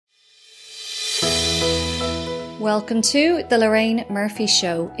Welcome to The Lorraine Murphy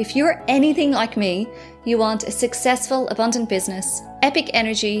Show. If you're anything like me, you want a successful, abundant business, epic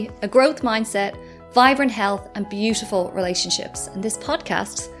energy, a growth mindset, vibrant health, and beautiful relationships. And this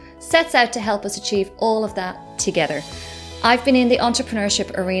podcast sets out to help us achieve all of that together. I've been in the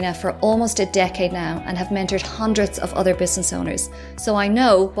entrepreneurship arena for almost a decade now and have mentored hundreds of other business owners. So I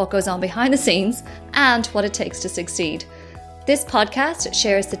know what goes on behind the scenes and what it takes to succeed. This podcast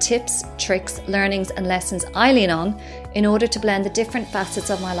shares the tips, tricks, learnings, and lessons I lean on in order to blend the different facets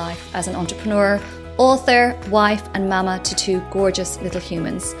of my life as an entrepreneur, author, wife, and mama to two gorgeous little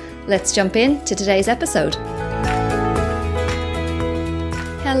humans. Let's jump into today's episode.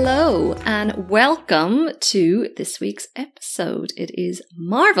 Hello, and welcome to this week's episode. It is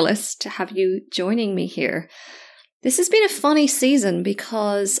marvelous to have you joining me here. This has been a funny season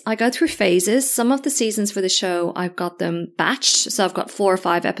because I go through phases. Some of the seasons for the show, I've got them batched. So I've got 4 or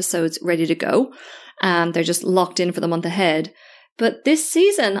 5 episodes ready to go and they're just locked in for the month ahead. But this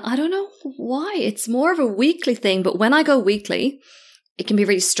season, I don't know why. It's more of a weekly thing. But when I go weekly, it can be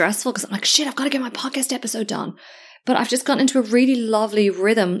really stressful because I'm like, shit, I've got to get my podcast episode done. But I've just gotten into a really lovely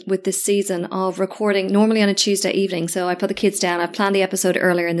rhythm with this season of recording normally on a Tuesday evening. So I put the kids down. I plan the episode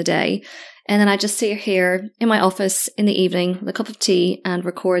earlier in the day. And then I just sit here in my office in the evening with a cup of tea and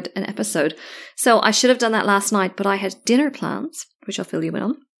record an episode. So I should have done that last night, but I had dinner plans, which I'll fill you in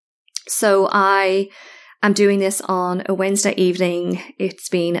on. So I am doing this on a Wednesday evening. It's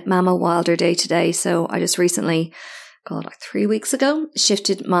been Mama Wilder Day today. So I just recently, like 3 weeks ago,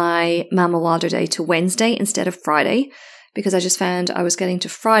 shifted my Mama Wilder Day to Wednesday instead of Friday because I just found I was getting to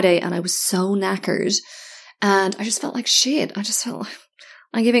Friday and I was so knackered and I just felt like shit. I just felt like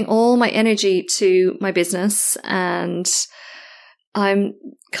I'm giving all my energy to my business and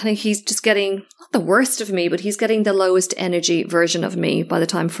he's just getting, not the worst of me, but he's getting the lowest energy version of me by the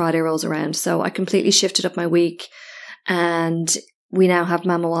time Friday rolls around. So I completely shifted up my week and we now have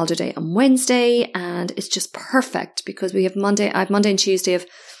Mama Wilder Day on Wednesday and it's just perfect because I have Monday and Tuesday of,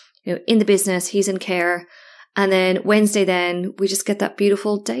 in the business, he's in care. And then Wednesday, then we just get that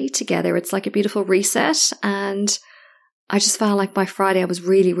beautiful day together. It's like a beautiful reset. And I just felt like by Friday I was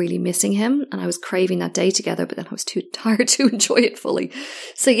really, really missing him and I was craving that day together, but then I was too tired to enjoy it fully.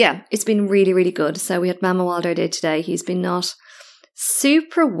 So yeah, it's been really, really good. So we had Mama Wilder Day today. He's been not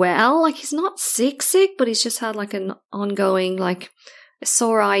super well. Like he's not sick, but he's just had like an ongoing, like a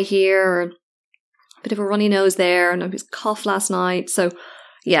sore eye here, or a bit of a runny nose there, and his cough last night. So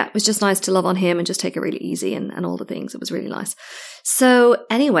yeah, it was just nice to love on him and just take it really easy and all the things. It was really nice. So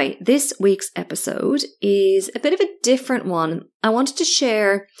anyway, this week's episode is a bit of a different one. I wanted to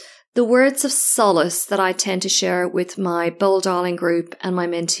share the words of solace that I tend to share with my Bold Darling group and my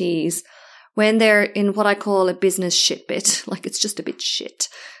mentees when they're in what I call a business shit bit, like it's just a bit shit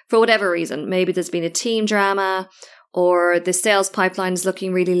for whatever reason. Maybe there's been a team drama or the sales pipeline is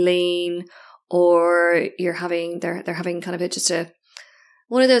looking really lean, or they're having kind of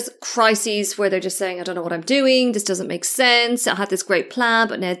one of those crises where they're just saying, I don't know what I'm doing. This doesn't make sense. I had this great plan,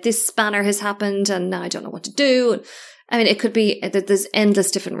 but now this spanner has happened and now I don't know what to do. I mean, it could be that there's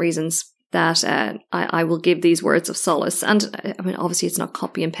endless different reasons that I will give these words of solace. And I mean, obviously it's not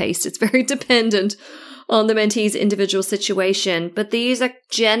copy and paste. It's very dependent on the mentee's individual situation. But these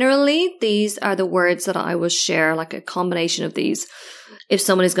are the words that I will share, like a combination of these if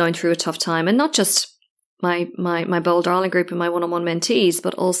someone is going through a tough time, and not just my Bold Darling group and my one-on-one mentees,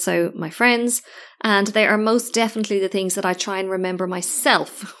 but also my friends. And they are most definitely the things that I try and remember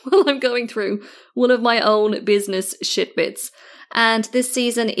myself while I'm going through one of my own business shit bits. And this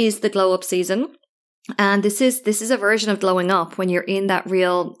season is the glow up season. And this is a version of glowing up when you're in that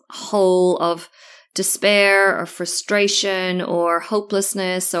real hole of despair or frustration or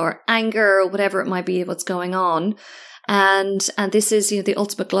hopelessness or anger or whatever it might be, what's going on. And this is, the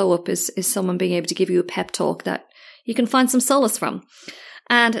ultimate glow up is someone being able to give you a pep talk that you can find some solace from.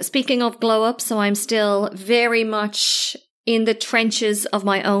 And speaking of glow up, so I'm still very much in the trenches of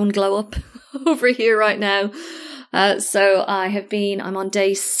my own glow up over here right now. So I'm on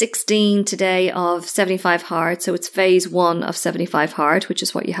day 16 today of 75 hard. So it's phase 1 of 75 hard, which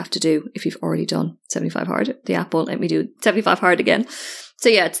is what you have to do if you've already done 75 hard. The app won't let me do 75 hard again. So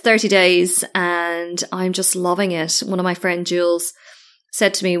yeah, it's 30 days and I'm just loving it. One of my friend Jules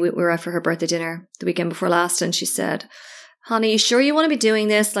said to me, we were out for her birthday dinner the weekend before last, and she said, honey, you sure you want to be doing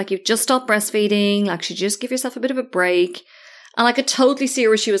this? Like, you've just stopped breastfeeding. Like, should you just give yourself a bit of a break? And I could totally see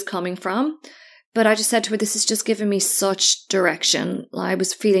where she was coming from. But I just said to her, this is just giving me such direction. I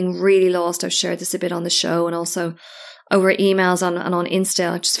was feeling really lost. I've shared this a bit on the show and also over emails and on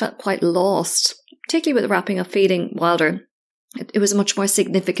Insta. I just felt quite lost, particularly with wrapping up feeding Wilder. It was much more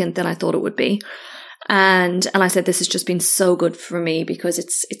significant than I thought it would be. And I said, this has just been so good for me because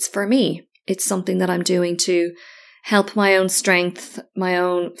it's for me. It's something that I'm doing to help my own strength, my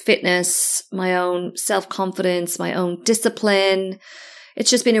own fitness, my own self-confidence, my own discipline. It's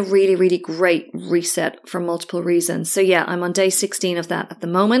just been a really, really great reset for multiple reasons. So yeah, I'm on day 16 of that at the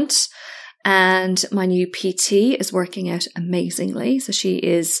moment. And my new PT is working out amazingly. So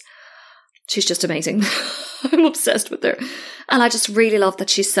she's just amazing. I'm obsessed with her. And I just really love that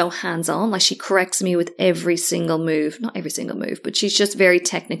she's so hands-on. Like she corrects me with every single move. Not every single move, but she's just very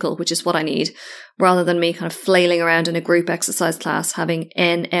technical, which is what I need. Rather than me kind of flailing around in a group exercise class, having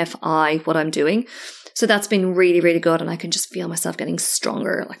NFI what I'm doing. So that's been really, really good. And I can just feel myself getting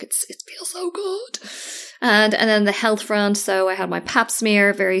stronger. Like it feels so good. And then the health front. So I had my pap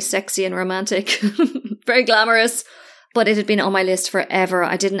smear, very sexy and romantic, very glamorous. But it had been on my list forever.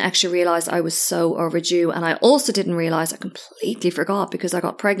 I didn't actually realize I was so overdue. And I also didn't realize, I completely forgot because I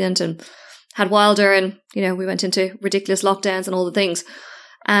got pregnant and had Wilder and, we went into ridiculous lockdowns and all the things.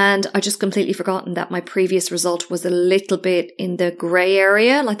 And I just completely forgotten that my previous result was a little bit in the grey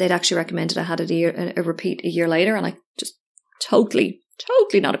area. Like they'd actually recommended I had a repeat a year later. And I just totally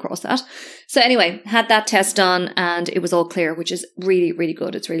not across that. So anyway, had that test done and it was all clear, which is really, really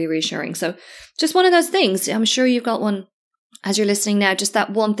good. It's really reassuring. So just one of those things. I'm sure you've got one as you're listening now, just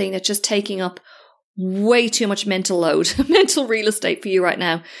that one thing that's just taking up way too much mental load, mental real estate for you right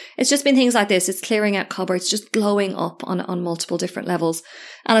now. It's just been things like this. It's clearing out cupboards, just glowing up on multiple different levels.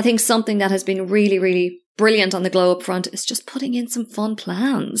 And I think something that has been really, really brilliant on the glow up front is just putting in some fun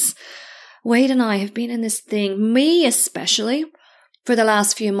plans. Wade and I have been in this thing, me especially, for the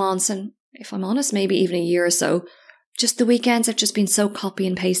last few months, and if I'm honest, maybe even a year or so, just the weekends have just been so copy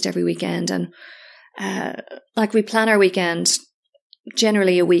and paste every weekend. And like we plan our weekend,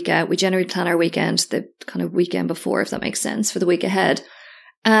 generally a week out. We generally plan our weekend the kind of weekend before, if that makes sense, for the week ahead.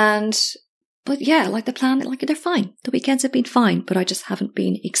 But yeah, like the plan, like they're fine. The weekends have been fine, but I just haven't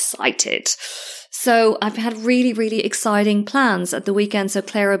been excited. So I've had really, really exciting plans at the weekend. So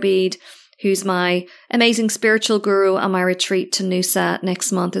Clara Bede, who's my amazing spiritual guru on my retreat to Noosa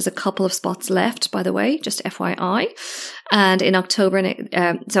next month. There's a couple of spots left, by the way, just FYI. And in October,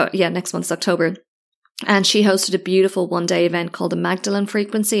 next month's October. And she hosted a beautiful one-day event called the Magdalene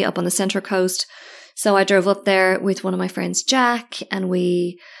Frequency up on the Central Coast. So I drove up there with one of my friends, Jack, and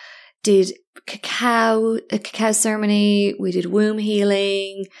we did a cacao ceremony. We did womb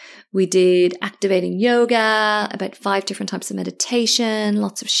healing. We did activating yoga, about 5 different types of meditation,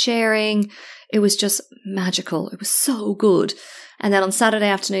 lots of sharing. It was just magical. It was so good. And then on Saturday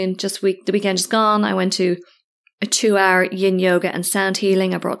afternoon, the weekend just gone, I went to a 2-hour yin yoga and sound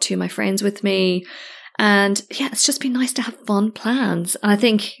healing. I brought 2 of my friends with me. And yeah, it's just been nice to have fun plans. And I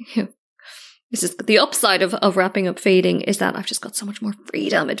think, this is the upside of wrapping up feeding, is that I've just got so much more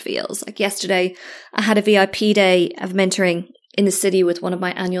freedom, it feels. Like yesterday, I had a VIP day of mentoring in the city with one of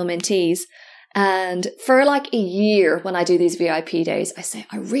my annual mentees. And for like a year, when I do these VIP days, I say,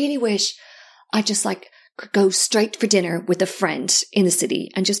 I really wish I just could go straight for dinner with a friend in the city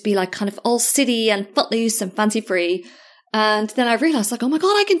and just be like kind of all city and footloose and fancy free. And then I realized oh my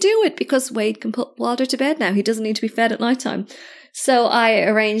God, I can do it because Wade can put Wilder to bed now. He doesn't need to be fed at nighttime. So I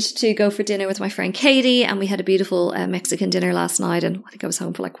arranged to go for dinner with my friend Katie, and we had a beautiful Mexican dinner last night. And I think I was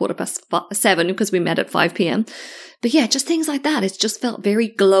home for 7:15 because we met at 5 p.m. But yeah, just things like that. It's just felt very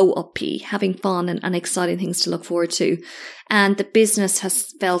glow uppy, having fun and exciting things to look forward to. And the business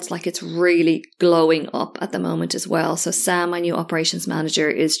has felt like it's really glowing up at the moment as well. So Sam, my new operations manager,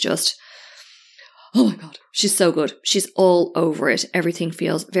 is just, oh my God, she's so good. She's all over it. Everything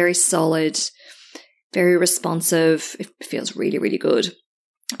feels very solid, very responsive. It feels really, really good.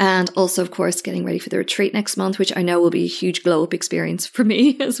 And also, of course, getting ready for the retreat next month, which I know will be a huge glow up experience for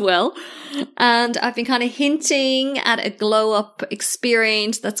me as well. And I've been kind of hinting at a glow up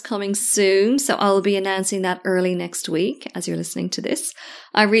experience that's coming soon. So I'll be announcing that early next week as you're listening to this.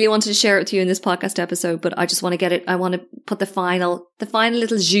 I really wanted to share it with you in this podcast episode, but I just want to get it. I want to put the final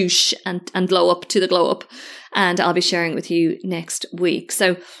little zhoosh and glow up to the glow up. And I'll be sharing it with you next week.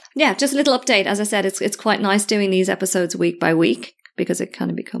 So yeah, just a little update. As I said, it's quite nice doing these episodes week by week, because it kind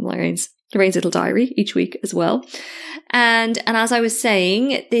of becomes Lorraine's little diary each week as well. And as I was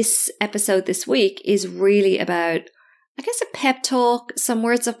saying, this episode this week is really about, I guess, a pep talk, some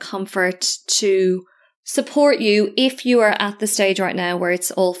words of comfort to support you if you are at the stage right now where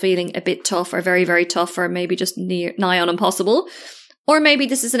it's all feeling a bit tough or very, very tough, or maybe just nigh on impossible. Or maybe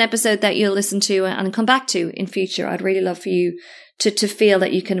this is an episode that you'll listen to and come back to in future. I'd really love for you to feel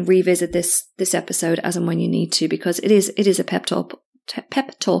that you can revisit this episode as and when you need to, because it is a pep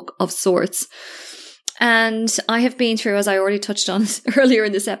talk of sorts. And I have been through, as I already touched on earlier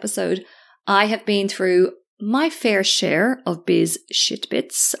in this episode, I have been through my fair share of biz shit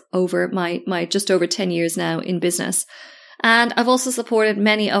bits over my just over 10 years now in business. And I've also supported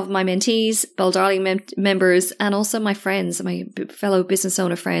many of my mentees, Bold Darling members, and also my friends, my fellow business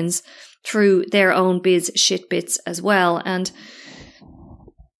owner friends, through their own biz shit bits as well. And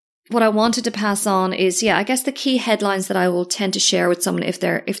what I wanted to pass on is, I guess the key headlines that I will tend to share with someone if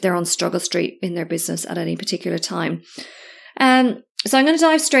they're on struggle street in their business at any particular time. So I'm going to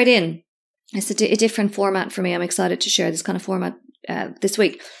dive straight in. It's a different format for me. I'm excited to share this kind of format this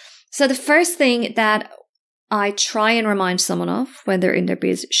week. So the first thing that I try and remind someone of when they're in their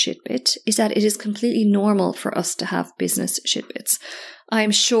biz shit bit is that it is completely normal for us to have business shit bits.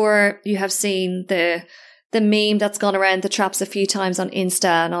 I'm sure you have seen the meme that's gone around the traps a few times on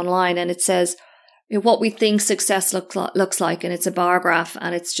Insta and online, and it says what we think success looks like, and it's a bar graph,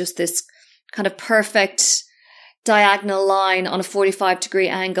 and it's just this kind of perfect diagonal line on a 45-degree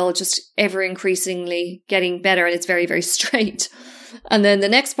angle, just ever increasingly getting better, and it's very, very straight. And then the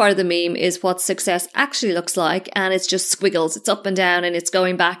next part of the meme is what success actually looks like, and it's just squiggles. It's up and down, and it's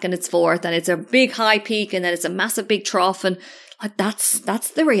going back and it's forth, and it's a big high peak, and then it's a massive big trough, and like that's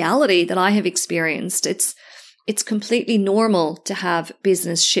the reality that I have experienced. It's completely normal to have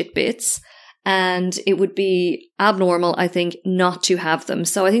business shit bits, and it would be abnormal, I think, not to have them.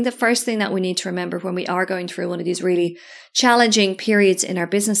 So I think the first thing that we need to remember when we are going through one of these really challenging periods in our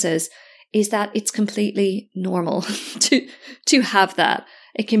businesses is that it's completely normal to have that.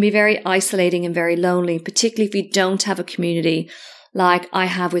 It can be very isolating and very lonely, particularly if you don't have a community like I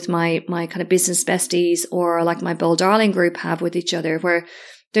have with my kind of business besties, or like my Bold Darling group have with each other, where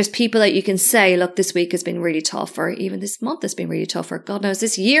there's people that you can say, look, this week has been really tough, or even this month has been really tough, or God knows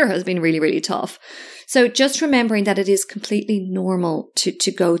this year has been really, really tough. So just remembering that it is completely normal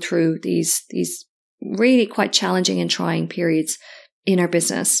to go through these really quite challenging and trying periods in our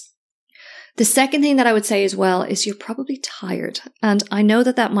business. The second thing that I would say as well is you're probably tired. And I know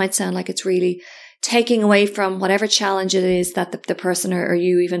that might sound like it's really taking away from whatever challenge it is that the person or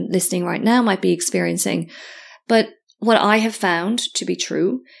you even listening right now might be experiencing. But what I have found to be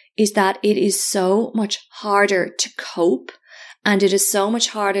true is that it is so much harder to cope, and it is so much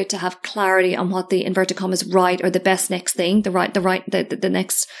harder to have clarity on what the inverted commas right or the best next thing, the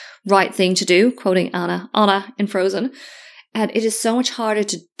next right thing to do, quoting Anna in Frozen. And it is so much harder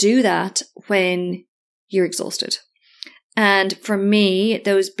to do that when you're exhausted. And for me,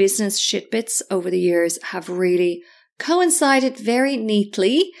 those business shit bits over the years have really coincided very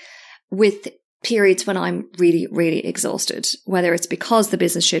neatly with periods when I'm really, really exhausted, whether it's because the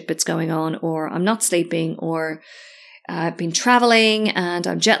business shit bit's going on, or I'm not sleeping, or I've been traveling and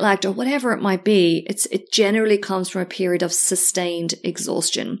I'm jet lagged, or whatever it might be. It generally comes from a period of sustained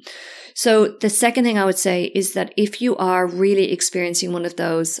exhaustion. So the second thing I would say is that if you are really experiencing one of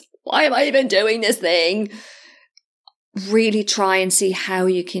those, why am I even doing this thing? Really try and see how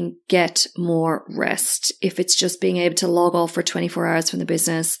you can get more rest. If it's just being able to log off for 24 hours from the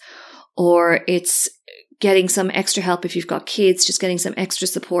business, or it's getting some extra help if you've got kids, just getting some extra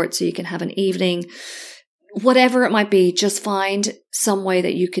support so you can have an evening, whatever it might be, just find some way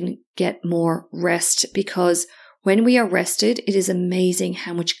that you can get more rest, because when we are rested, it is amazing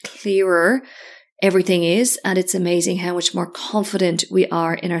how much clearer everything is, and it's amazing how much more confident we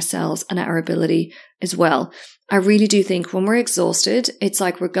are in ourselves and our ability as well. I really do think when we're exhausted, it's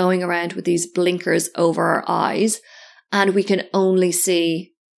like we're going around with these blinkers over our eyes, and we can only see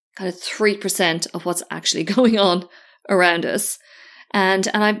kind of 3% of what's actually going on around us. And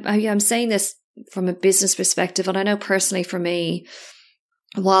I'm saying this from a business perspective, and I know personally for me,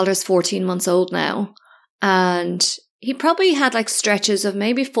 Wilder's 14 months old now, and he probably had like stretches of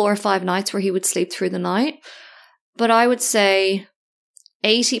maybe 4 or 5 nights where he would sleep through the night. But I would say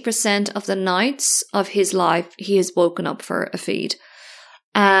 80% of the nights of his life, he has woken up for a feed.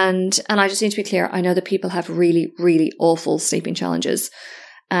 And I just need to be clear. I know that people have really, really awful sleeping challenges.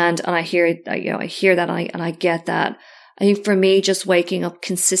 And I hear, I hear that and I get that. I think for me, just waking up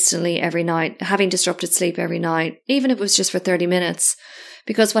consistently every night, having disrupted sleep every night, even if it was just for 30 minutes,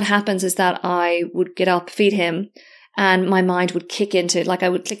 because what happens is that I would get up, feed him, and my mind would kick into, like I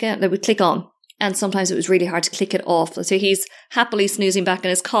would click on. And sometimes it was really hard to click it off. So he's happily snoozing back in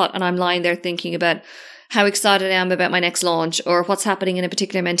his cot, and I'm lying there thinking about how excited I am about my next launch, or what's happening in a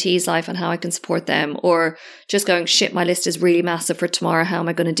particular mentee's life and how I can support them, or just going, shit, my list is really massive for tomorrow. How am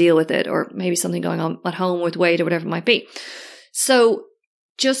I going to deal with it? Or maybe something going on at home with Wade or whatever it might be. So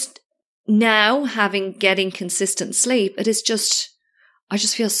just now getting consistent sleep, I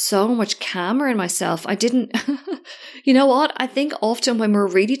just feel so much calmer in myself. You know what? I think often when we're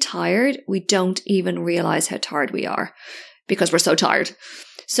really tired, we don't even realize how tired we are because we're so tired.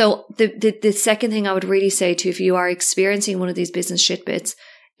 So the second thing I would really say to you, if you are experiencing one of these business shit bits,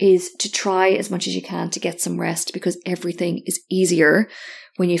 is to try as much as you can to get some rest, because everything is easier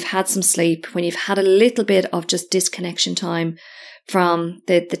when you've had some sleep, when you've had a little bit of just disconnection time from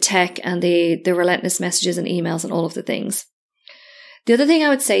the tech and the relentless messages and emails and all of the things. The other thing I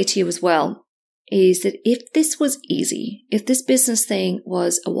would say to you as well is that if this was easy, if this business thing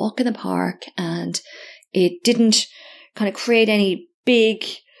was a walk in the park and it didn't kind of create any big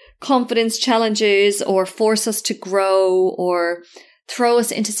confidence challenges or force us to grow or throw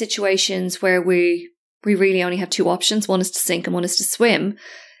us into situations where we really only have two options, one is to sink and one is to swim,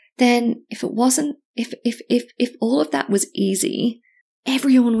 then if it wasn't, if all of that was easy,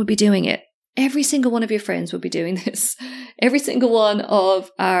 everyone would be doing it. Every single one of your friends would be doing this. Every single one of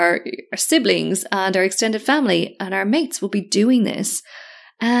our siblings and our extended family and our mates will be doing this.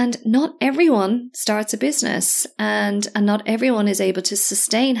 And not everyone starts a business, and not everyone is able to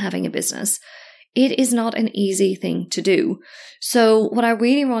sustain having a business. It is not an easy thing to do. So what I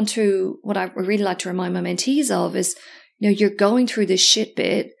really like to remind my mentees of is, you're going through this shit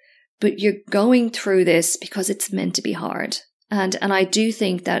bit, but you're going through this because it's meant to be hard. And I do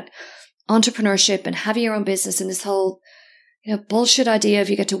think that entrepreneurship and having your own business and this whole, bullshit idea of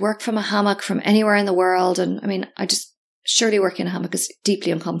you get to work from a hammock from anywhere in the world. And I mean, surely working in a hammock is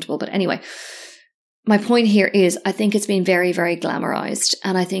deeply uncomfortable. But anyway, my point here is I think it's been very, very glamorized.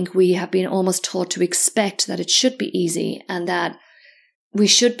 And I think we have been almost taught to expect that it should be easy and that we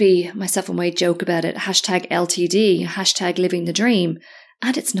should be, myself and Wade joke about it, hashtag LTD, hashtag living the dream.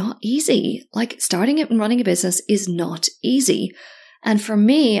 And it's not easy. Like starting it and running a business is not easy. And for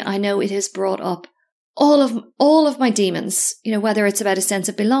me, I know it has brought up all of my demons, whether it's about a sense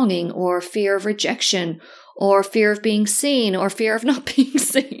of belonging or fear of rejection or fear of being seen or fear of not being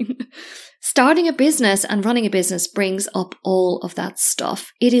seen. Starting a business and running a business brings up all of that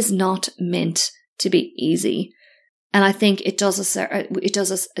stuff. It is not meant to be easy. And I think it does us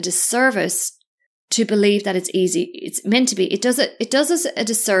a disservice to believe that it's easy. It's meant to be. It does us a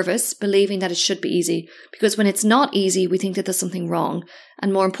disservice believing that it should be easy, because when it's not easy, we think that there's something wrong.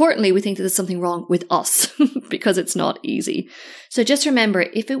 And more importantly, we think that there's something wrong with us because it's not easy. So just remember,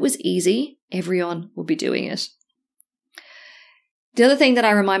 if it was easy, everyone would be doing it. The other thing that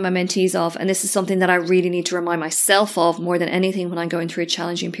I remind my mentees of, and this is something that I really need to remind myself of more than anything when I'm going through a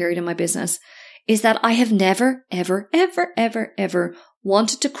challenging period in my business, is that I have never, ever, ever, ever, ever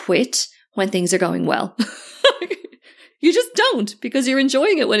wanted to quit when things are going well. You just don't, because you're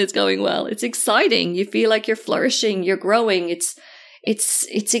enjoying it when it's going well. It's exciting. You feel like you're flourishing, you're growing. It's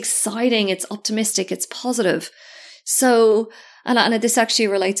exciting. It's optimistic. It's positive. So, and this actually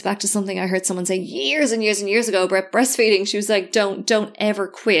relates back to something I heard someone say years and years and years ago about breastfeeding. She was like, don't ever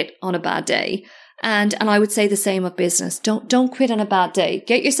quit on a bad day. And I would say the same of business. Don't quit on a bad day.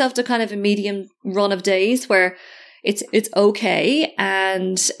 Get yourself to kind of a medium run of days where it's okay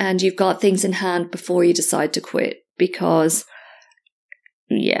and you've got things in hand before you decide to quit, because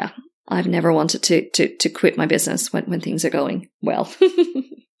I've never wanted to quit my business when things are going well.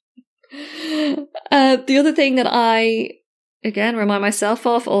 The other thing that I again remind myself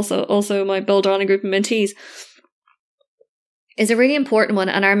of, also my Build On group of mentees, is a really important one.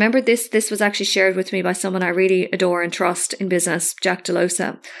 And I remember this was actually shared with me by someone I really adore and trust in business, Jack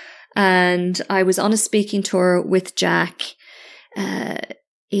DeLosa. And I was on a speaking tour with Jack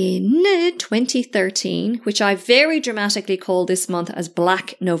in 2013, which I very dramatically call this month as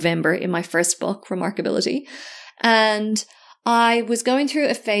Black November in my first book, Remarkability. And I was going through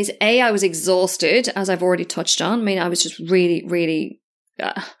a phase. I was exhausted, as I've already touched on. I mean, I was just really, really,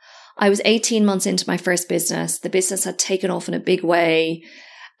 I was 18 months into my first business. The business had taken off in a big way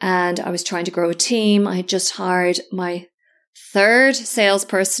and I was trying to grow a team. I had just hired my third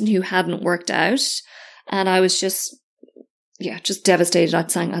salesperson who hadn't worked out. And I was just devastated. I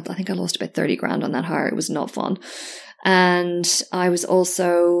think I lost about 30 grand on that hire. It was not fun. And I was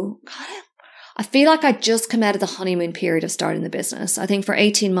also I feel like I'd just come out of the honeymoon period of starting the business. I think for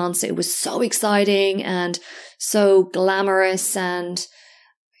 18 months, it was so exciting and so glamorous, and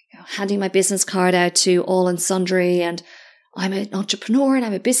handing my business card out to all and sundry. And I'm an entrepreneur and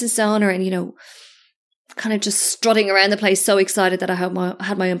I'm a business owner, and, kind of just strutting around the place, so excited that I had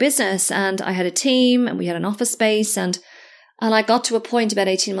my own business, and I had a team and we had an office space. And I got to a point about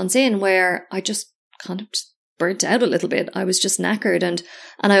 18 months in where I just kind of just burnt out a little bit. I was just knackered. And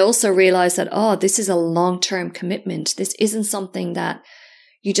I also realized that, this is a long-term commitment. This isn't something that,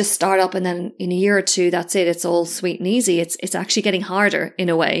 you just start up and then in a year or two, that's it. It's all sweet and easy. It's actually getting harder in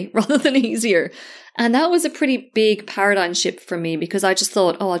a way rather than easier. And that was a pretty big paradigm shift for me because I just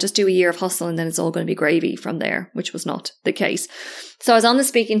thought, I'll just do a year of hustle and then it's all going to be gravy from there, which was not the case. So I was on the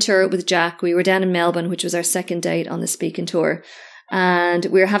speaking tour with Jack. We were down in Melbourne, which was our second date on the speaking tour. And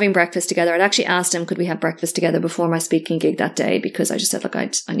we were having breakfast together. I'd actually asked him, could we have breakfast together before my speaking gig that day? Because I just said, look, I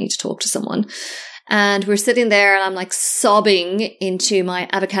need to talk to someone. And we're sitting there and I'm like sobbing into my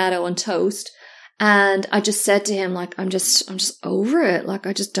avocado on toast. And I just said to him, like, I'm just over it. Like,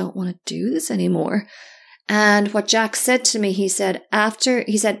 I just don't want to do this anymore. And what Jack said to me, he said,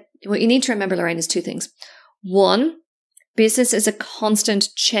 what you need to remember, Lorraine, is two things. One, business is a constant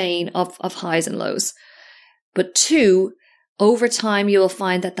chain of highs and lows. But two, over time, you will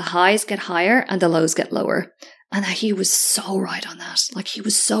find that the highs get higher and the lows get lower. And he was so right on that. Like, he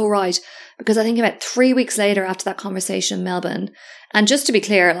was so right. Because I think about 3 weeks later after that conversation in Melbourne, and just to be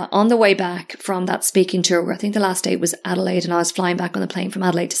clear, on the way back from that speaking tour, where I think the last day was Adelaide and I was flying back on the plane from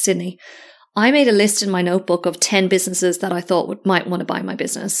Adelaide to Sydney, I made a list in my notebook of 10 businesses that I thought might want to buy my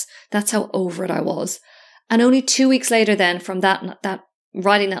business. That's how over it I was. And only 2 weeks later then from that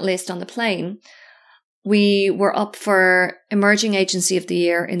writing that list on the plane, we were up for Emerging Agency of the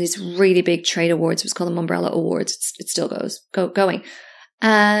Year in these really big trade awards. It was called them Umbrella Awards. It still going.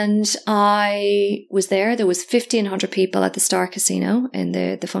 And I was there. There was 1,500 people at the Star Casino in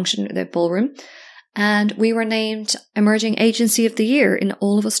the ballroom. And we were named Emerging Agency of the Year in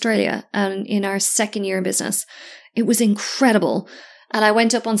all of Australia and in our second year in business. It was incredible. And I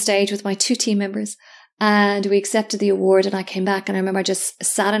went up on stage with my 2 team members and we accepted the award and I came back and I remember I just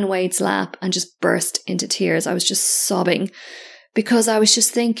sat in Wade's lap and just burst into tears. I was just sobbing because I was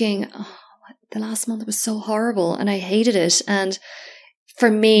just thinking, the last month was so horrible and I hated it. And for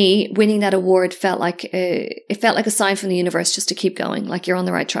me, winning that award felt like a sign from the universe just to keep going. Like, you're on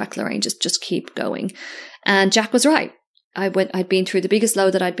the right track, Lorraine. Just keep going. And Jack was right. I'd been through the biggest low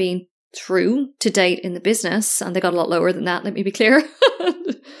that I'd been through to date in the business, and they got a lot lower than that. Let me be clear.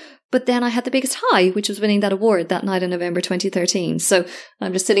 But then I had the biggest high, which was winning that award that night in November 2013. So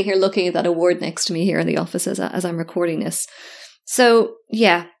I'm just sitting here looking at that award next to me here in the office as I'm recording this. So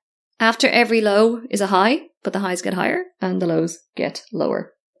yeah, after every low is a high, but the highs get higher and the lows get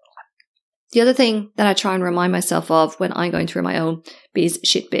lower. The other thing that I try and remind myself of when I'm going through my own biz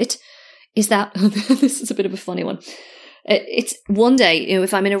shit bit is that, this is a bit of a funny one. It's one day,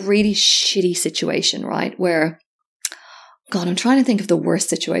 if I'm in a really shitty situation, right, where, God, I'm trying to think of the worst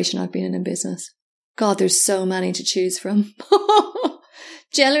situation I've been in business. God, there's so many to choose from.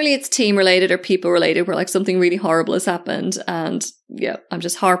 Generally, it's team related or people related where like something really horrible has happened. And yeah, I'm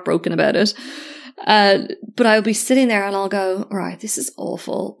just heartbroken about it. But I'll be sitting there and I'll go, all right, this is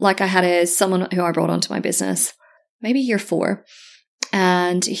awful. Like I had someone who I brought onto my business, maybe year 4.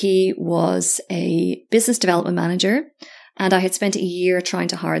 And he was a business development manager. And I had spent a year trying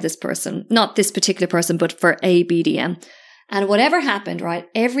to hire this person, not this particular person, but for a BDM. And whatever happened, right,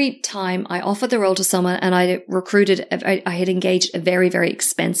 every time I offered the role to someone and I had engaged a very, very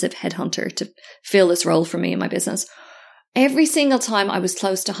expensive headhunter to fill this role for me in my business. Every single time I was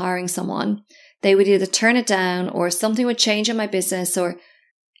close to hiring someone, they would either turn it down or something would change in my business, or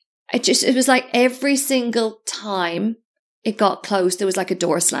it was like every single time it got close, there was like a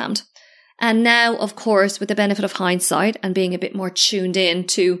door slammed. And now, of course, with the benefit of hindsight and being a bit more tuned in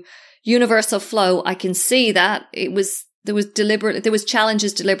to universal flow, I can see that there was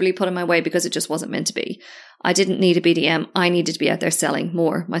challenges deliberately put in my way because it just wasn't meant to be. I didn't need a BDM. I needed to be out there selling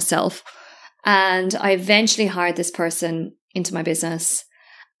more myself. And I eventually hired this person into my business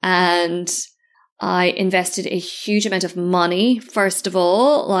and I invested a huge amount of money. First of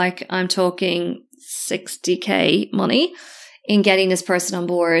all, like I'm talking 60K money in getting this person on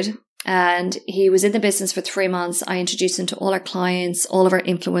board. And he was in the business for 3 months. I introduced him to all our clients, all of our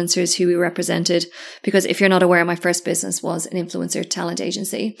influencers who we represented. Because if you're not aware, my first business was an influencer talent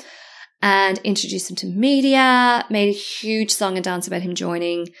agency. And introduced him to media, made a huge song and dance about him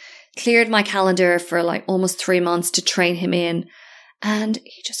joining, cleared my calendar for like almost 3 months to train him in. And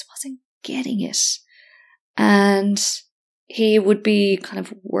he just wasn't getting it. And he would be kind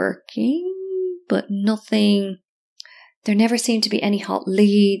of working, but nothing. There never seemed to be any hot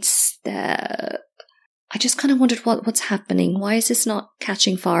leads. I just kind of wondered what's happening. Why is this not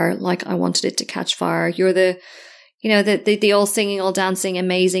catching fire like I wanted it to catch fire? You're the all singing, all dancing,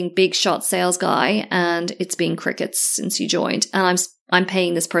 amazing big shot sales guy, and it's been crickets since you joined. And I'm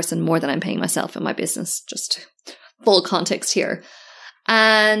paying this person more than I'm paying myself in my business. Just full context here.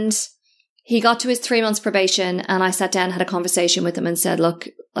 And he got to his 3 months probation, and I sat down, had a conversation with him, and said, "Look,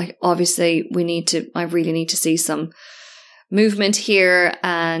 like obviously I really need to see some movement here,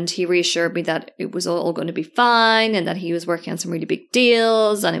 and he reassured me that it was all going to be fine and that he was working on some really big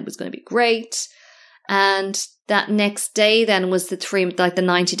deals and it was going to be great. And that next day then was the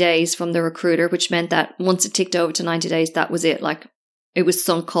 90 days from the recruiter, which meant that once it ticked over to 90 days, that was it. Like, it was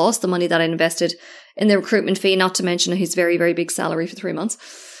sunk cost, the money that I invested in the recruitment fee, not to mention his very, very big salary for 3 months.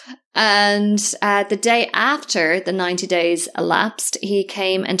 And the day after the 90 days elapsed, he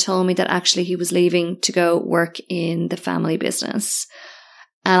came and told me that actually he was leaving to go work in the family business.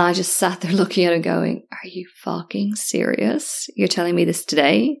 And I just sat there looking at him going, are you fucking serious? You're telling me this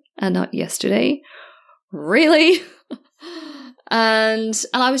today and not yesterday? Really? And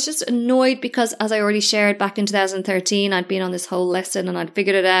I was just annoyed because, as I already shared back in 2013, I'd been on this whole lesson and I'd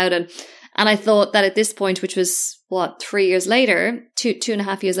figured it out. And I thought that at this point, which was 3 years later,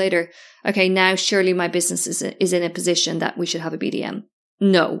 2.5 years later, okay, now surely my business is in a position that we should have a BDM.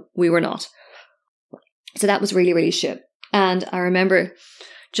 No, we were not. So that was really, really shit. And I remember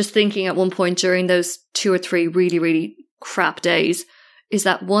just thinking at one point during those 2 or 3 really, really crap days, is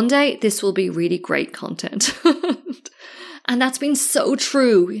that one day this will be really great content. And that's been so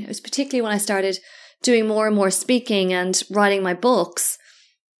true. It was particularly when I started doing more and more speaking and writing my books.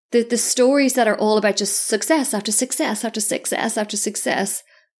 The stories that are all about just success after success after success after success,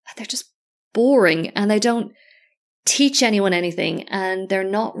 they're just boring and they don't teach anyone anything and they're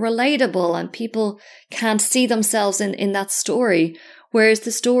not relatable and people can't see themselves in that story. Whereas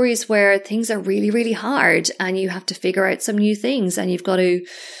the stories where things are really, really hard and you have to figure out some new things and you've got to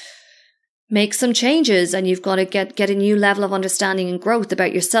make some changes and you've got to get a new level of understanding and growth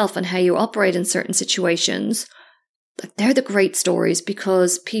about yourself and how you operate in certain situations. They're the great stories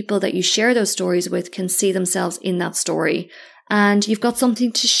because people that you share those stories with can see themselves in that story, and you've got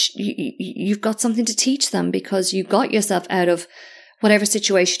something to you've got something to teach them because you got yourself out of whatever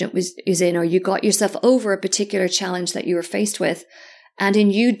situation is in, or you got yourself over a particular challenge that you were faced with. And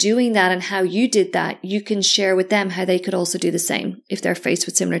in you doing that and how you did that, you can share with them how they could also do the same if they're faced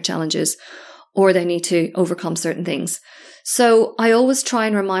with similar challenges or they need to overcome certain things. So I always try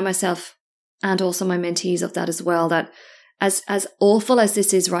and remind myself and also my mentees of that as well, that as awful as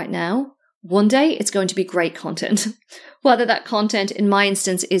this is right now, one day it's going to be great content. Whether that content, in my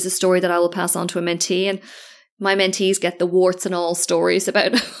instance, is a story that I will pass on to a mentee, and my mentees get the warts and all stories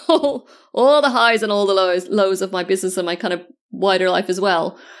about all the highs and all the lows of my business and my kind of wider life as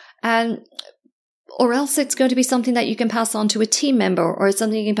well. Or else it's going to be something that you can pass on to a team member, or it's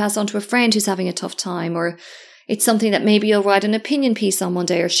something you can pass on to a friend who's having a tough time, or it's something that maybe you'll write an opinion piece on one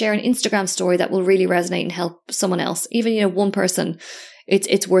day or share an Instagram story that will really resonate and help someone else. Even, one person,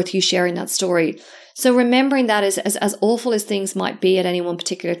 it's worth you sharing that story. So remembering that as awful as things might be at any one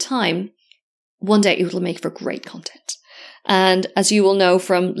particular time, one day it will make for great content. And as you will know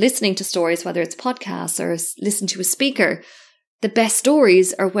from listening to stories, whether it's podcasts or listen to a speaker, the best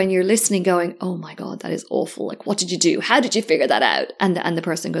stories are when you're listening going, oh my God, that is awful. Like, what did you do? How did you figure that out? And the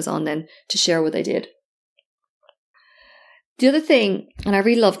person goes on then to share what they did. The other thing, and I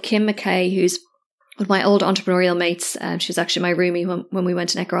really love Kim McKay, who's one of my old entrepreneurial mates. She was actually my roomie when we went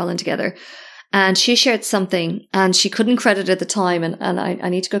to Necker Island together. And she shared something and she couldn't credit it at the time. And I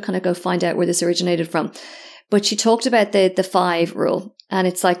need to go find out where this originated from. But she talked about the 5 rule. And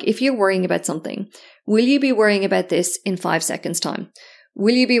it's like, if you're worrying about something, will you be worrying about this in 5 seconds time?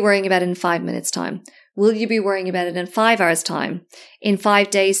 Will you be worrying about it in 5 minutes time? Will you be worrying about it in 5 hours time? In 5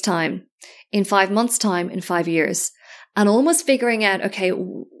 days time? In 5 months time? In 5 years? And almost figuring out, okay,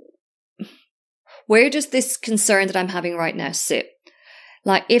 where does this concern that I'm having right now sit?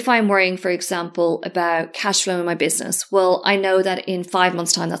 Like if I'm worrying, for example, about cash flow in my business, well, I know that in 5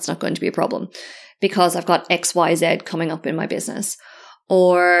 months' time, that's not going to be a problem because I've got X, Y, Z coming up in my business.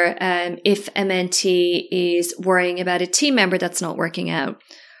 Or if a mentee is worrying about a team member that's not working out,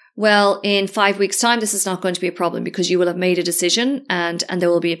 well, in 5 weeks' time, this is not going to be a problem because you will have made a decision and there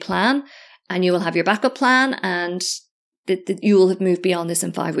will be a plan and you will have your backup plan and you will have moved beyond this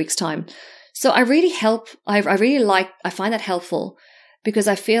in 5 weeks' time. So I find that helpful because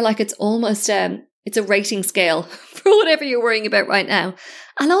I feel like it's almost, it's a rating scale for whatever you're worrying about right now.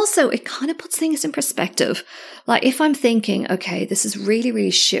 And also it kind of puts things in perspective. Like if I'm thinking, okay, this is really,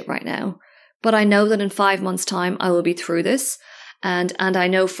 really shit right now, but I know that in 5 months' time, I will be through this. And I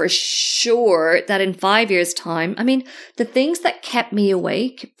know for sure that in 5 years' time, I mean, the things that kept me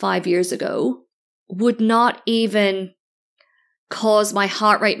awake 5 years ago would not even cause my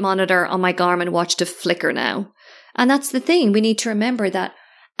heart rate monitor on my Garmin watch to flicker now. And that's the thing. We need to remember that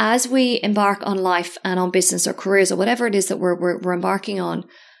as we embark on life and on business or careers or whatever it is that we're embarking on,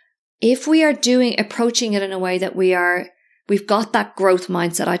 if we are approaching it in a way that we we've got that growth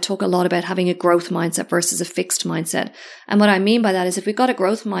mindset. I talk a lot about having a growth mindset versus a fixed mindset. And what I mean by that is if we've got a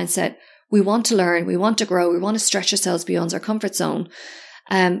growth mindset, we want to learn, we want to grow, we want to stretch ourselves beyond our comfort zone,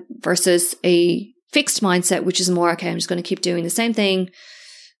 versus a fixed mindset, which is more, okay, I'm just going to keep doing the same thing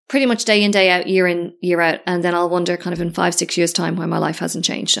pretty much day in, day out, year in, year out. And then I'll wonder kind of in 5-6 years time why my life hasn't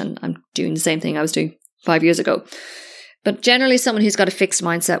changed and I'm doing the same thing I was doing 5 years ago. But generally someone who's got a fixed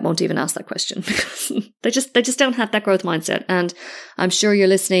mindset won't even ask that question because they just don't have that growth mindset. And I'm sure you're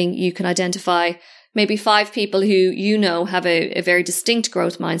listening, you can identify maybe 5 people who you know have a very distinct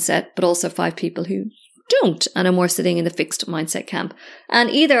growth mindset, but also 5 people who don't and are more sitting in the fixed mindset camp. And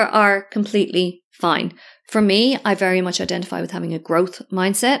either are completely fine. For me, I very much identify with having a growth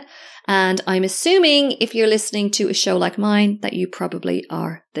mindset. And I'm assuming if you're listening to a show like mine, that you probably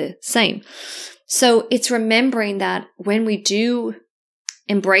are the same. So it's remembering that when we do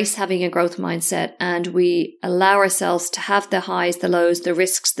embrace having a growth mindset and we allow ourselves to have the highs, the lows, the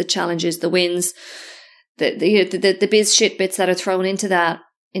risks, the challenges, the wins, the biz shit bits that are thrown into that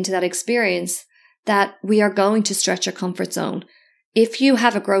experience, that we are going to stretch our comfort zone. If you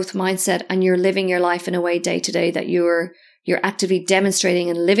have a growth mindset and you're living your life in a way day to day that you're actively demonstrating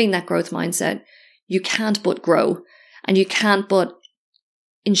and living that growth mindset, you can't but grow and you can't but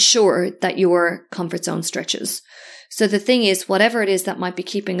ensure that your comfort zone stretches. So the thing is, whatever it is that might be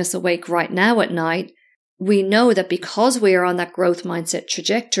keeping us awake right now at night, we know that because we are on that growth mindset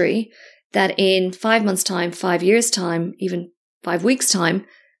trajectory, that in 5 months' time, 5 years' time, even 5 weeks' time,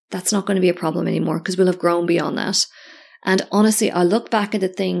 that's not going to be a problem anymore because we'll have grown beyond that. And honestly, I look back at the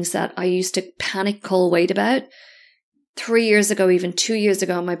things that I used to panic cold wait about 3 years ago, even 2 years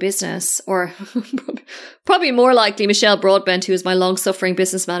ago in my business, or probably more likely Michelle Broadbent, who was my long-suffering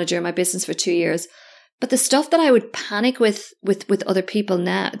business manager in my business for 2 years. But the stuff that I would panic with other people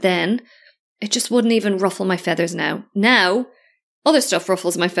then, it just wouldn't even ruffle my feathers now. Now, other stuff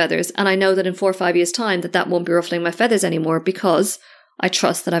ruffles my feathers. And I know that in 4 or 5 years' time that won't be ruffling my feathers anymore because I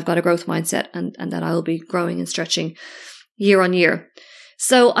trust that I've got a growth mindset and that I will be growing and stretching year on year.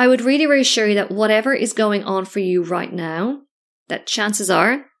 So I would really reassure you that whatever is going on for you right now, that chances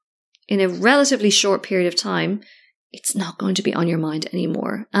are in a relatively short period of time, it's not going to be on your mind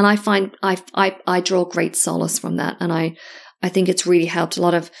anymore. And I find I draw great solace from that. And I think it's really helped a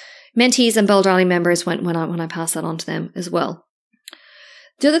lot of mentees and Bold Darling members when I pass that on to them as well.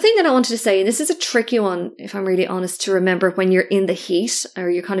 The other thing that I wanted to say, and this is a tricky one, if I'm really honest, to remember when you're in the heat or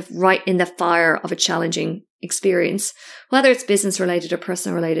you're kind of right in the fire of a challenging experience, whether it's business related or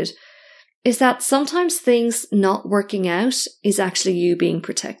personal related, is that sometimes things not working out is actually you being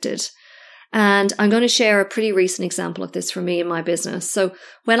protected. And I'm going to share a pretty recent example of this for me in my business. So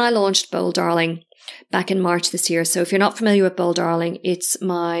when I launched Bold Darling back in March this year, so if you're not familiar with Bold Darling, it's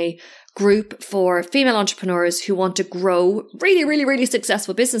my group for female entrepreneurs who want to grow really, really, really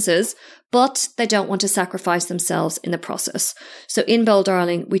successful businesses, but they don't want to sacrifice themselves in the process. So in Bold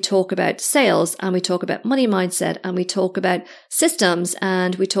Darling, we talk about sales and we talk about money mindset and we talk about systems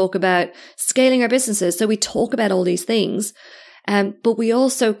and we talk about scaling our businesses. So we talk about all these things. But we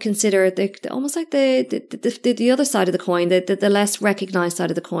also consider almost like the other side of the coin, the less recognized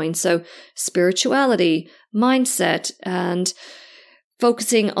side of the coin. So spirituality, mindset, and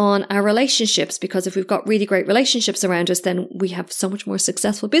focusing on our relationships, because if we've got really great relationships around us, then we have so much more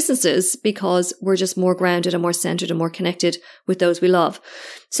successful businesses because we're just more grounded and more centered and more connected with those we love.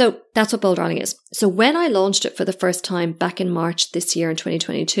 So that's what Bold Darling is. So when I launched it for the first time back in March this year in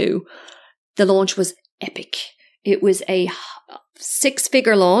 2022, the launch was epic. It was a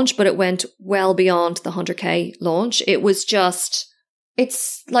 6-figure launch, but it went well beyond the 100K launch.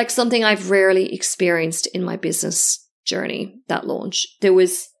 It's like something I've rarely experienced in my business journey, that launch. It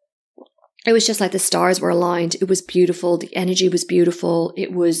was just like the stars were aligned. It was beautiful. The energy was beautiful.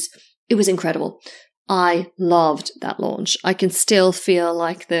 It was incredible. I loved that launch. I can still feel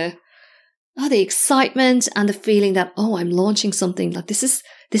like the excitement and the feeling that, I'm launching something like this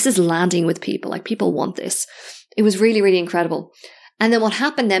is landing with people. Like people want this. It was really, really incredible. And then what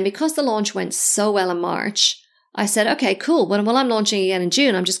happened then, because the launch went so well in March, I said, okay, cool. Well, I'm launching again in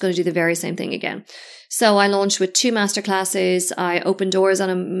June. I'm just going to do the very same thing again. So I launched with 2 masterclasses. I opened doors on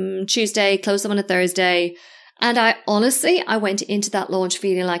a Tuesday, closed them on a Thursday. And I went into that launch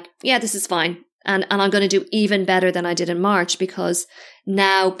feeling like, yeah, this is fine. And I'm going to do even better than I did in March because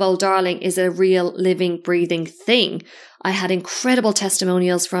now Bold Darling is a real living, breathing thing. I had incredible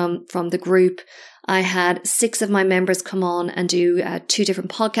testimonials from the group. I had 6 of my members come on and do 2 different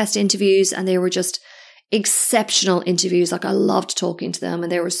podcast interviews, and they were just exceptional interviews. Like I loved talking to them,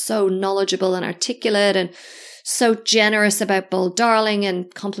 and they were so knowledgeable and articulate and so generous about Bold Darling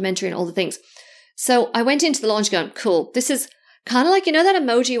and complimentary and all the things. So I went into the launch going, cool, this is kind of like, you know, that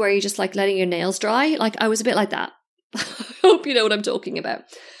emoji where you're just like letting your nails dry? Like I was a bit like that. I hope you know what I'm talking about.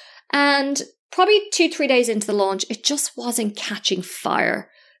 And probably 2-3 days into the launch, it just wasn't catching fire.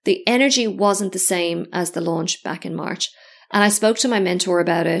 The energy wasn't the same as the launch back in March. And I spoke to my mentor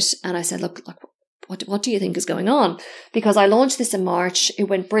about it and I said, look, what do you think is going on? Because I launched this in March. It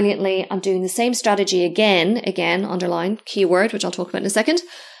went brilliantly. I'm doing the same strategy again, underline, keyword, which I'll talk about in a second.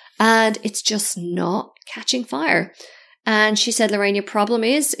 And it's just not catching fire. And she said, Lorraine, your problem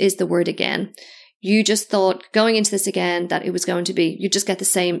is the word again. You just thought going into this again that it was going to be, you just get the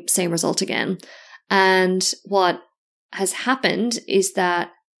same result again. And what has happened is that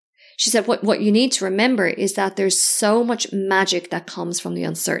she said, what you need to remember is that there's so much magic that comes from the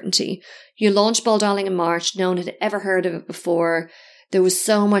uncertainty. You launched Bold Darling in March. No one had ever heard of it before. There was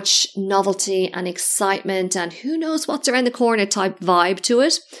so much novelty and excitement and who knows what's around the corner type vibe to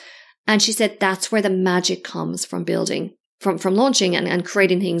it. And she said, that's where the magic comes from building, from launching and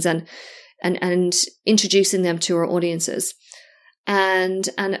creating things and introducing them to our audiences. And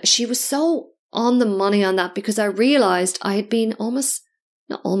she was so on the money on that because I realized I had been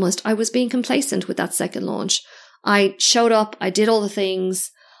I was being complacent with that second launch. I showed up, I did all the things.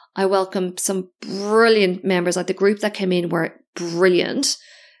 I welcomed some brilliant members. Like the group that came in were brilliant,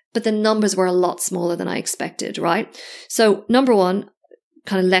 but the numbers were a lot smaller than I expected, right? So number one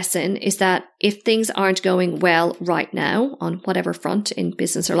kind of lesson is that if things aren't going well right now on whatever front in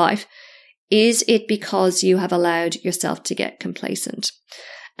business or life, is it because you have allowed yourself to get complacent?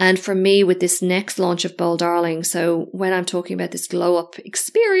 And for me, with this next launch of Bold Darling, so when I'm talking about this glow up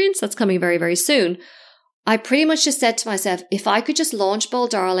experience that's coming very, very soon, I pretty much just said to myself, if I could just launch Bold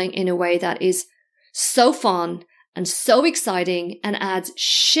Darling in a way that is so fun and so exciting and adds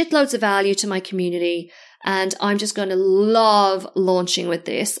shitloads of value to my community, and I'm just going to love launching with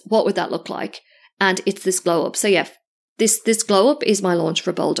this, what would that look like? And it's this glow up. So yeah, this glow up is my launch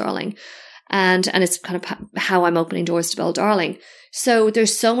for Bold Darling. And it's kind of how I'm opening doors to Bold Darling. So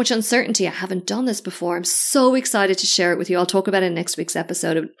there's so much uncertainty. I haven't done this before. I'm so excited to share it with you. I'll talk about it in next week's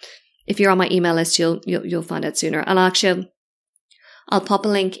episode. If you're on my email list, you'll find out sooner. And actually, I'll pop a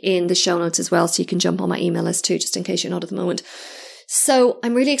link in the show notes as well, so you can jump on my email list too, just in case you're not at the moment. So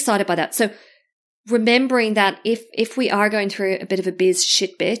I'm really excited by that. So remembering that if we are going through a bit of a biz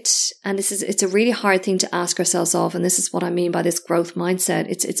shit bit, and it's a really hard thing to ask ourselves of, and this is what I mean by this growth mindset.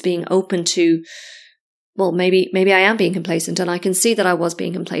 It's being open to, well, maybe I am being complacent, and I can see that I was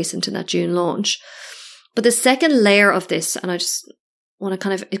being complacent in that June launch. But the second layer of this, and I just want to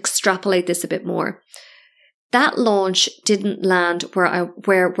kind of extrapolate this a bit more. That launch didn't land where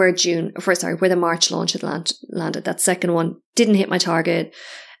the March launch had landed. That second one didn't hit my target.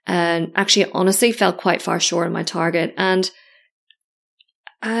 And actually, honestly, fell quite far short of my target. And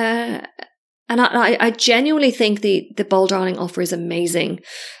I genuinely think the Bold Darling offer is amazing.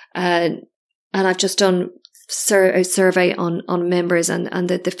 And I've just done a survey on members, and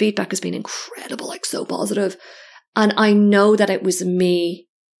the feedback has been incredible, like so positive. And I know that it was me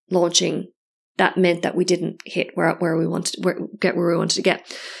launching that meant that we didn't hit where we wanted to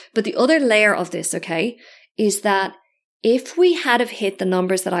get. But the other layer of this, okay, is that if we had have hit the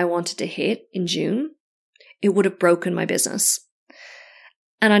numbers that I wanted to hit in June, it would have broken my business.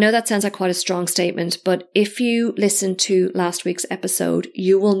 And I know that sounds like quite a strong statement, but if you listen to last week's episode,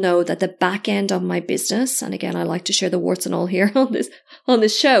 you will know that the back end of my business, and again, I like to share the warts and all here on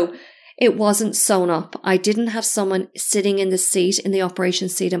this show, it wasn't sewn up. I didn't have someone sitting in the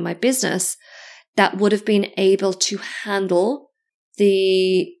operations seat in my business that would have been able to handle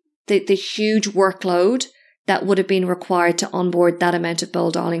the huge workload that would have been required to onboard that amount of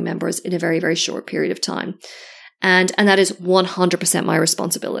Bold Darling members in a very, very short period of time. And that is 100% my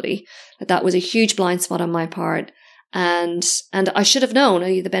responsibility. That was a huge blind spot on my part. And I should have known,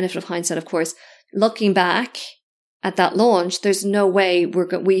 the benefit of hindsight, of course. Looking back at that launch, there's no way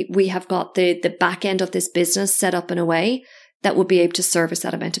we have got the back end of this business set up in a way that would be able to service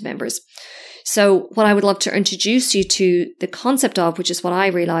that amount of members. So what I would love to introduce you to the concept of, which is what I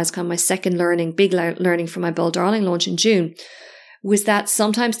realized, kind of my second big learning from my Bold Darling launch in June, was that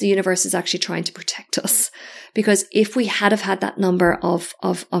sometimes the universe is actually trying to protect us. Because if we had have had that number of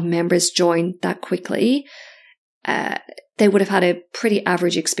members join that quickly, they would have had a pretty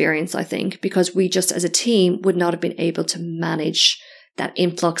average experience, I think, because we just as a team would not have been able to manage that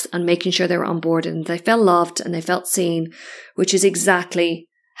influx and making sure they were on board and they felt loved and they felt seen, which is exactly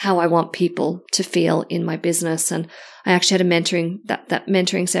how I want people to feel in my business. And I actually had that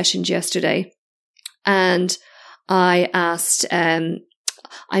mentoring session yesterday, and I asked,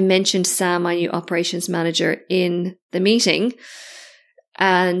 I mentioned Sam, my new operations manager, in the meeting.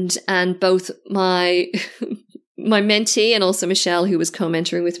 And both my my mentee and also Michelle, who was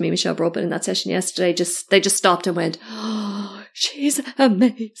co-mentoring with me, Michelle Broadbent, in that session yesterday, they just stopped and went, "Oh, she's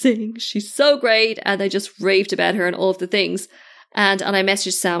amazing. She's so great." And they just raved about her and all of the things. And I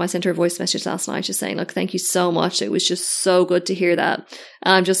messaged Sam. I sent her a voice message last night just saying, look, thank you so much. It was just so good to hear that.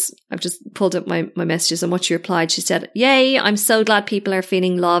 And I've just pulled up my messages, and what she replied, she said, "Yay, I'm so glad people are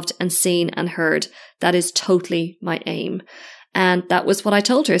feeling loved and seen and heard. That is totally my aim." And that was what I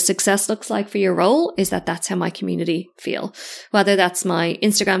told her. Success looks like for your role is that's how my community feel. Whether that's my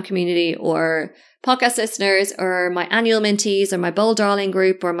Instagram community or podcast listeners or my annual mentees or my Bold Darling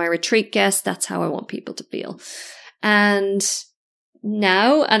group or my retreat guests, that's how I want people to feel. And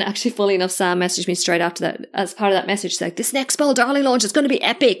now, and actually fully enough, Sam messaged me straight after that as part of that message, like, this next Bold Darling launch is going to be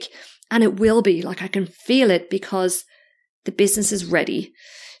epic. And it will be. Like, I can feel it because the business is ready.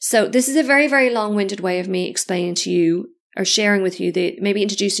 So this is a very, very long-winded way of me explaining to you or sharing with you, maybe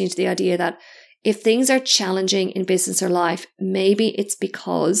introducing you to the idea that if things are challenging in business or life, maybe it's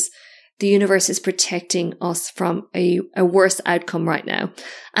because the universe is protecting us from a worse outcome right now.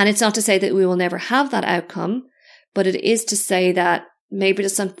 And it's not to say that we will never have that outcome, but it is to say that maybe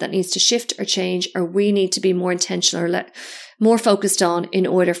there's something that needs to shift or change, or we need to be more intentional or more focused on in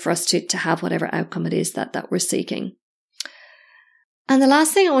order for us to have whatever outcome it is that we're seeking. And the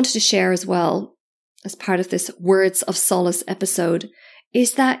last thing I wanted to share as well, as part of this Words of Solace episode,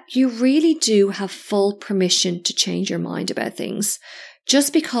 is that you really do have full permission to change your mind about things.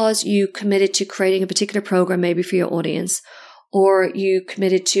 Just because you committed to creating a particular program, maybe for your audience, or you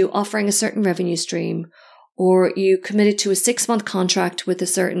committed to offering a certain revenue stream, or you committed to a 6-month contract with a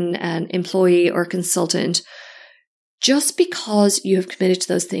certain employee or consultant, just because you have committed to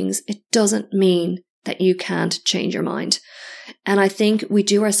those things, it doesn't mean that you can't change your mind. And I think we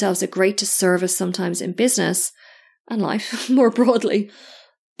do ourselves a great disservice sometimes in business and life more broadly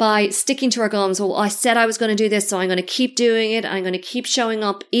by sticking to our guns. Well, I said I was going to do this, so I'm going to keep doing it. I'm going to keep showing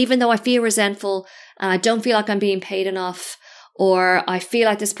up, even though I feel resentful and I don't feel like I'm being paid enough, or I feel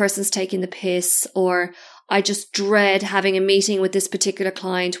like this person's taking the piss, or I just dread having a meeting with this particular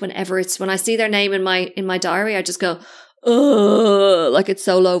client when I see their name in my diary, I just go, ugh, like it's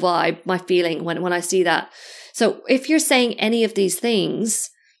so low vibe, my feeling when I see that. So if you're saying any of these things,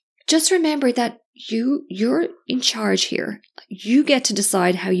 just remember that you're in charge here. You get to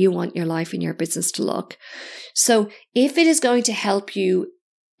decide how you want your life and your business to look. So if it is going to help you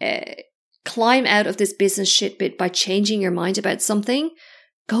climb out of this business shit bit by changing your mind about something,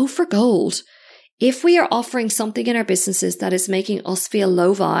 go for gold. If we are offering something in our businesses that is making us feel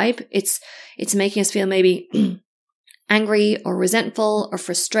low vibe, it's making us feel maybe angry or resentful or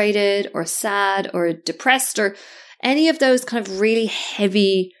frustrated or sad or depressed or any of those kind of really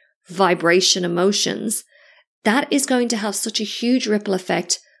heavy vibration emotions, that is going to have such a huge ripple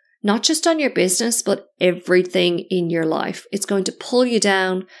effect, not just on your business, but everything in your life. It's going to pull you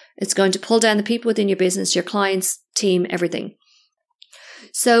down. It's going to pull down the people within your business, your clients, team, everything.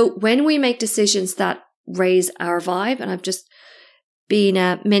 So when we make decisions that raise our vibe, and I've just been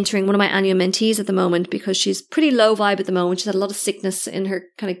mentoring one of my annual mentees at the moment because she's pretty low vibe at the moment. She's had a lot of sickness in her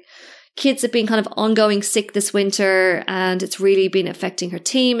kind of kids have been kind of ongoing sick this winter, and it's really been affecting her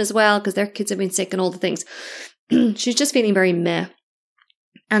team as well because their kids have been sick and all the things. She's just feeling very meh.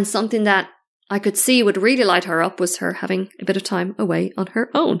 And something that I could see would really light her up was her having a bit of time away on her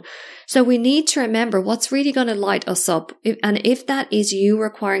own. So we need to remember what's really going to light us up. And if that is you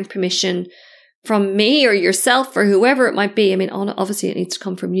requiring permission from me or yourself or whoever it might be, I mean, obviously it needs to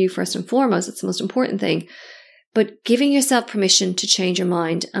come from you first and foremost. It's the most important thing. But giving yourself permission to change your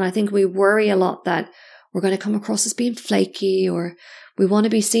mind. And I think we worry a lot that we're going to come across as being flaky, or we want to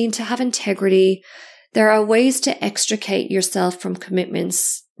be seen to have integrity. There are ways to extricate yourself from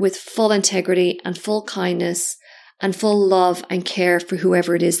commitments with full integrity and full kindness and full love and care for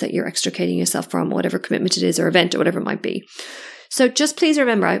whoever it is that you're extricating yourself from, whatever commitment it is or event or whatever it might be. So just please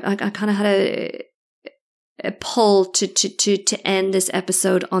remember, I kind of had a pull to end this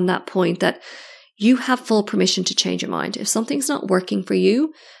episode on that point, that you have full permission to change your mind. If something's not working for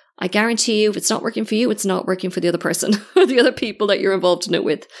you, I guarantee you, if it's not working for you, it's not working for the other person or the other people that you're involved in it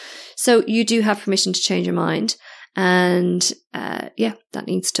with. So you do have permission to change your mind. And that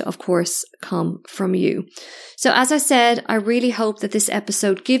needs to, of course, come from you. So as I said, I really hope that this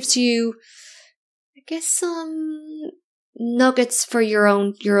episode gives you, I guess, some nuggets for your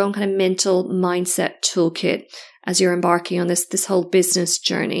own kind of mental mindset toolkit as you're embarking on this whole business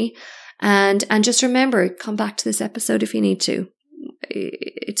journey. And just remember, come back to this episode if you need to.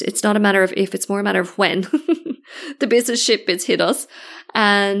 It's not a matter of if, it's more a matter of when the business shit bits hit us.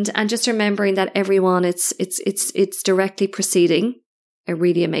 And just remembering that everyone, it's directly preceding a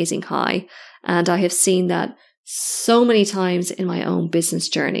really amazing high. And I have seen that so many times in my own business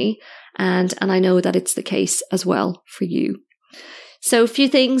journey. And I know that it's the case as well for you. So a few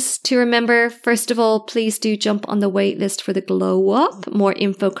things to remember. First of all, please do jump on the wait list for the Glow Up. More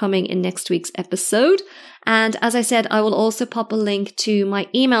info coming in next week's episode. And as I said, I will also pop a link to my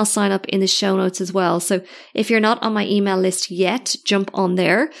email sign up in the show notes as well. So if you're not on my email list yet, jump on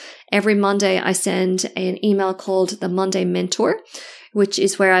there. Every Monday, I send an email called the Monday Mentor, which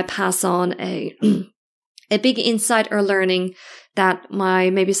is where I pass on a big insight or learning that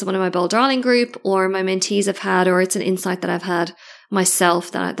maybe someone in my Bold Darling group or my mentees have had, or it's an insight that I've had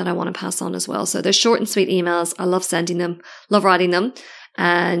myself that I want to pass on as well. So they're short and sweet emails. I love sending them, love writing them.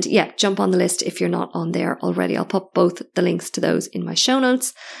 And yeah, jump on the list if you're not on there already. I'll pop both the links to those in my show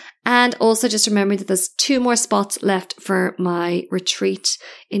notes. And also just remember that there's 2 more spots left for my retreat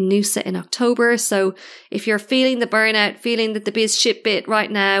in Noosa in October. So if you're feeling the burnout, feeling that the biz shit bit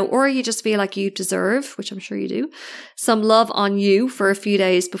right now, or you just feel like you deserve, which I'm sure you do, some love on you for a few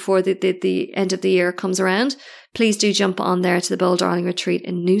days before the end of the year comes around, please do jump on there to the Bold Darling retreat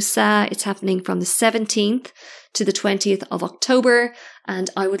in Noosa. It's happening from the 17th to the 20th of October. And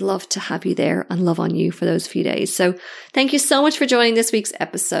I would love to have you there and love on you for those few days. So thank you so much for joining this week's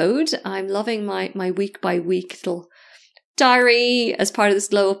episode. I'm loving my week by week little diary as part of this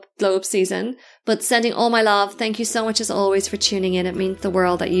glow up season, but sending all my love. Thank you so much as always for tuning in. It means the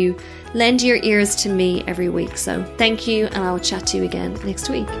world that you lend your ears to me every week. So thank you. And I will chat to you again next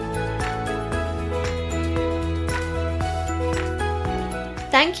week.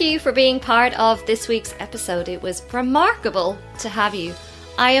 Thank you for being part of this week's episode. It was remarkable to have you.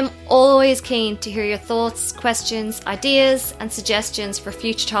 I am always keen to hear your thoughts, questions, ideas, and suggestions for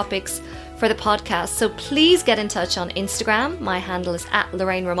future topics for the podcast. So please get in touch on Instagram. My handle is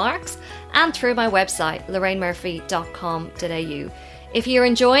 @LorraineRemarks, and through my website, lorrainemurphy.com.au. If you're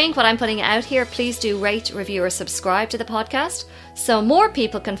enjoying what I'm putting out here, please do rate, review, or subscribe to the podcast so more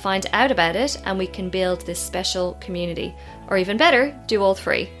people can find out about it and we can build this special community. Or even better, do all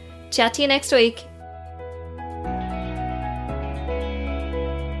 3. Chat to you next week.